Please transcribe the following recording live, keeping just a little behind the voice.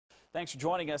Thanks for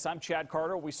joining us. I'm Chad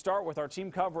Carter. We start with our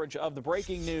team coverage of the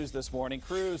breaking news this morning.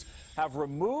 Crews have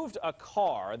removed a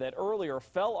car that earlier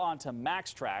fell onto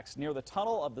Max tracks near the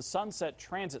tunnel of the Sunset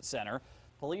Transit Center.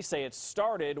 Police say it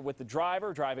started with the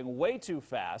driver driving way too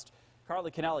fast. Carly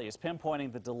Kennelly is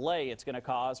pinpointing the delay it's going to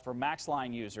cause for Max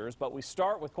Line users. But we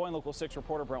start with KOIN Local 6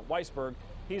 reporter Brent Weisberg.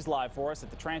 He's live for us at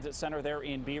the Transit Center there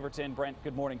in Beaverton. Brent,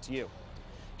 good morning to you.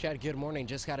 Chad, good morning.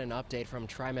 Just got an update from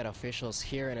TriMet officials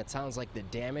here, and it sounds like the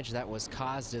damage that was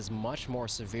caused is much more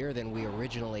severe than we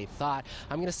originally thought.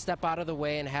 I'm going to step out of the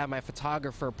way and have my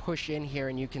photographer push in here,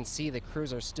 and you can see the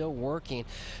crews are still working.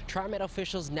 TriMet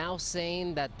officials now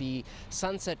saying that the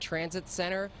Sunset Transit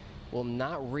Center will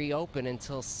not reopen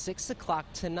until 6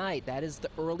 o'clock tonight. That is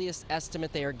the earliest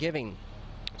estimate they are giving.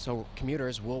 So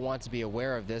commuters will want to be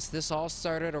aware of this. This all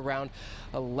started around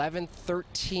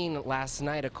 11:13 last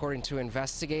night, according to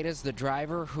investigators. The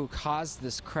driver who caused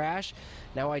this crash,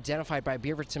 now identified by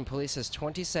Beaverton police as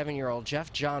 27-year-old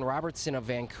Jeff John Robertson of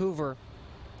Vancouver.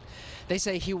 They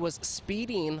say he was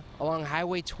speeding along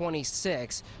Highway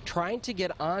 26, trying to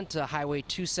get onto Highway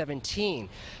 217.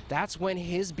 That's when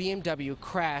his BMW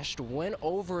crashed, went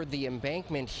over the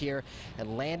embankment here,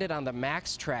 and landed on the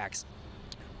Max tracks.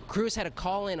 Crews had to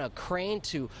call in a crane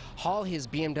to haul his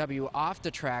BMW off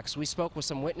the tracks. We spoke with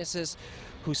some witnesses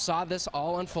who saw this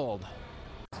all unfold.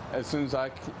 As soon as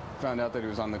I found out that he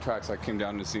was on the tracks, I came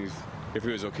down to see if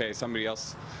he was okay. Somebody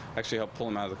else actually helped pull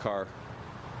him out of the car,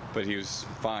 but he was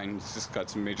fine. He's just got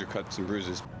some major cuts and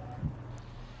bruises.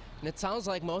 And it sounds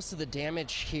like most of the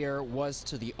damage here was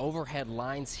to the overhead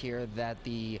lines here that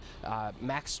the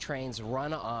Max trains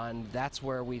run on. That's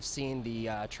where we've seen the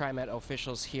TriMet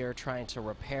officials here trying to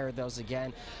repair those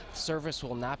again. Service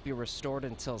will not be restored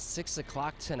until 6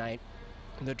 o'clock tonight.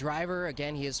 The driver,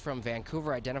 again, he is from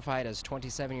Vancouver, identified as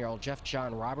 27-year-old Jeff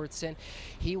John Robertson.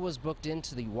 He was booked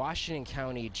into the Washington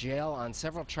County Jail on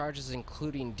several charges,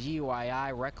 including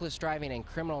DUI, reckless driving, and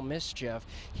criminal mischief.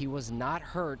 He was not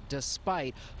hurt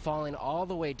despite falling all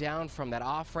the way down from that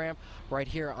off-ramp right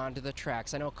here onto the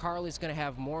tracks. I know Carly's going to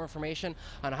have more information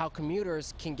on how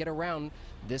commuters can get around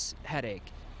this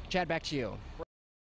headache. Chad, back to you.